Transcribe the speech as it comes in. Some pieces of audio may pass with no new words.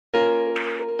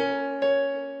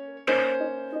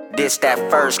This that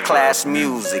first class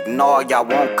music, no, y'all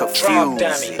won't confuse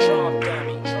it.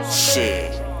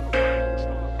 Shit,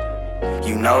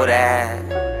 you know that.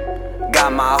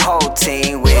 Got my whole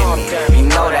team with me, you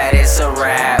know that it's a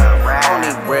rap.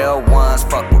 Only real ones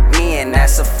fuck with me and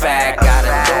that's a fact.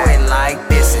 Gotta do it like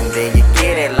this and then you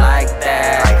get it like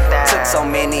that. Took so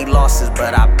many losses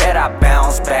but I bet I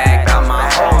bounce back. Got my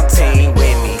whole team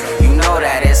with me, you know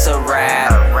that it's a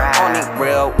rap. Only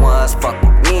real ones fuck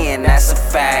with me and that's a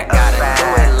fact. Gotta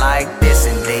do it like this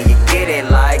and then you get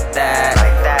it like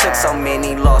that. Took so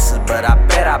many losses but I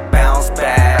bet I bounce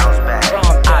back.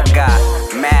 I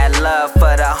got mad love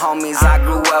for the homies I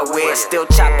grew up with. Still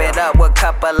chop it up with a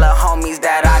couple of homies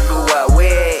that I grew up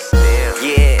with.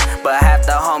 Yeah, but half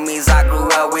the homies I grew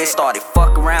up with started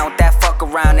fuck around with that fuck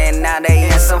around and now they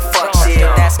in some fuck shit.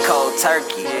 That's cold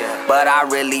turkey, but I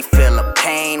really feel the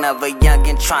pain of a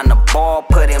youngin' tryna ball,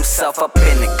 put himself up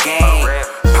in the game.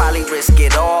 Probably risk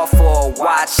it all for a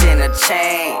watch and a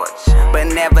chain, but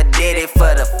never did it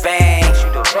for the fame.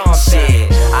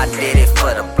 Shit, I did it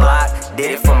for the block,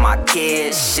 did it for my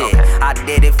kids. Shit, I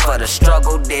did it for the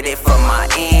struggle, did it for my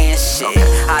end. Shit,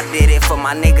 I did it for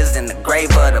my niggas in the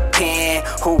grave of the pen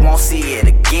who won't see it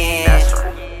again.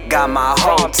 Got my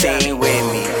whole team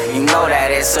with me, you know that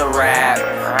it's a rap.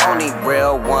 Only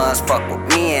real ones fuck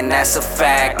with me and that's a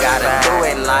fact. Gotta do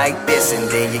it like this and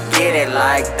then you get it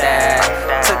like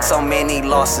that. Took so many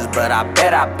losses but I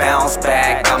bet I bounce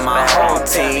back. Got my whole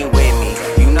team with me,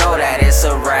 you know that it's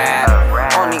a rap.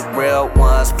 Only real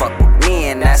ones fuck with me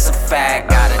and that's a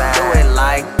fact. Gotta do it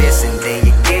like this and then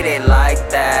you get it like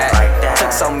that.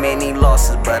 Took so many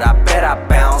losses but I bet I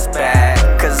bounce back.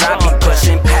 Cause I be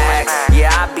pushing packs, yeah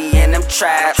I be in them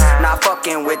traps. Not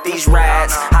fucking with these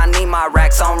rats, I need my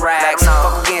racks on racks.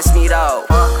 Fuck against me though,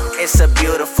 it's a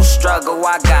beautiful struggle,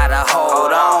 I gotta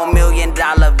hold on. $1 million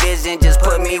vision just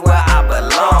put me where I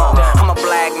belong. I'm a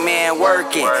black man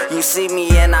working, you see me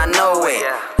and I know it.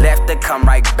 Left to come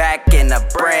right back in a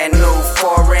brand new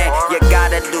foreign. You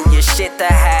gotta do your shit to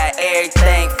have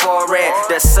everything for it.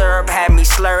 The syrup had me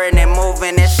slurring and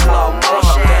moving in slow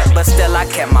motion, but still I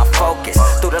kept my focus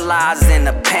through the lies and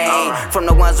the pain from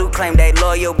the ones who claim they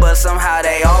loyal but somehow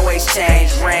they always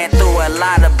change. Ran through a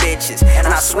lot of bitches and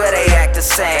I swear they act the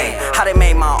same. How they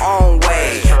made my own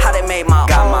way, how they made my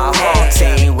got my whole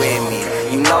team with me,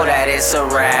 you know that it's a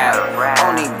rap.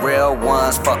 Only real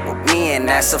ones fuck with me and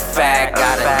that's a fact.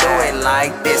 Gotta do it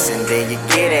like this and then you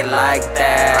get it like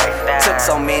that. Took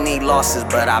so many losses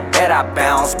but I bet I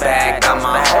bounce back. Got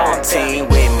my whole team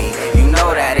with me, you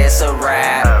know that it's a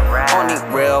rap. Only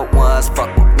real ones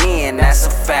fuck with me and that's a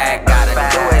fact. Gotta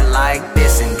do it like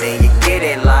this and then you get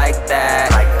it like that.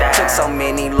 Took so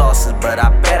many losses but I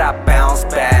bet I bounce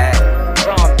back.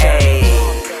 Ayy,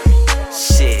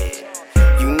 shit,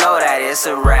 you know that it's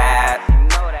a rap.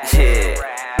 Yeah,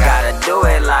 gotta do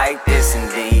it like this and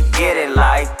then you get it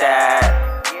like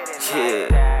that.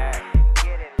 Yeah,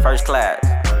 first class.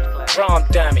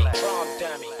 DrumDummie.